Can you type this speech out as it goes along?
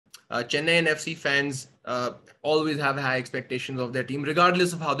Chennaiyin FC fans always have high expectations of their team,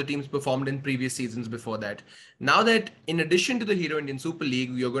 regardless of how the teams performed in previous seasons before that. Now that, in addition to the Hero Indian Super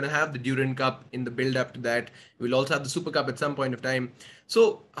League, you're going to have the Durand Cup in the build-up to that. We'll also have the Super Cup at some point of time.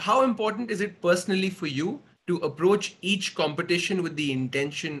 So, how important is it personally for you to approach each competition with the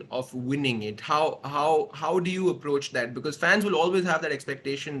intention of winning it? How do you approach that? Because fans will always have that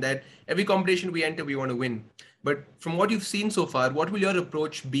expectation that every competition we enter, we want to win. But from what you've seen so far, what will your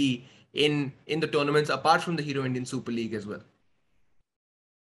approach be in the tournaments apart from the Hero Indian Super League as well?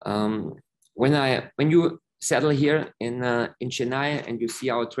 When you settle here in Chennai and you see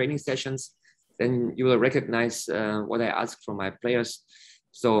our training sessions, then you will recognize what I ask from my players.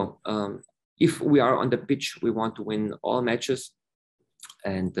 So if we are on the pitch, we want to win all matches,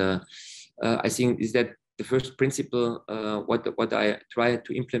 and I think is that the first principle what I try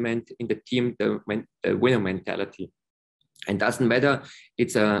to implement in the team, the winner mentality. And doesn't matter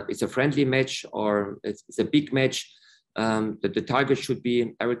it's a friendly match or it's a big match. The target should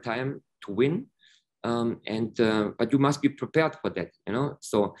be every time to win, but you must be prepared for that, you know.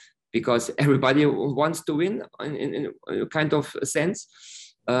 So because everybody wants to win in a kind of sense,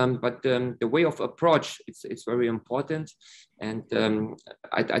 but the way of approach it's very important. And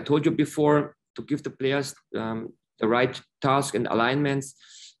I told you before, to give the players the right task and alignments,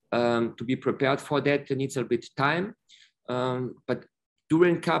 to be prepared for that, it needs a bit time. But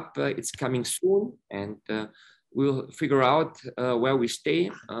Durand Cup, it's coming soon, and we'll figure out where we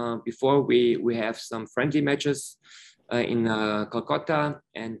stay before we have some friendly matches in Kolkata,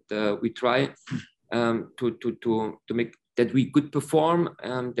 and we try to make that we could perform,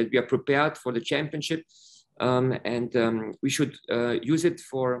 that we are prepared for the championship, and we should use it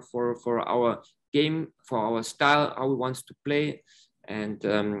for our game, for our style, how we want to play. And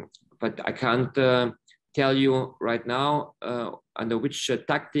but I can't tell you right now under which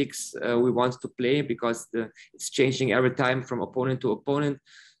tactics we want to play, because it's changing every time from opponent to opponent.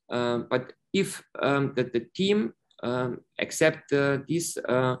 But if the team accept this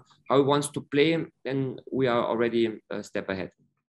how we want to play, then we are already a step ahead.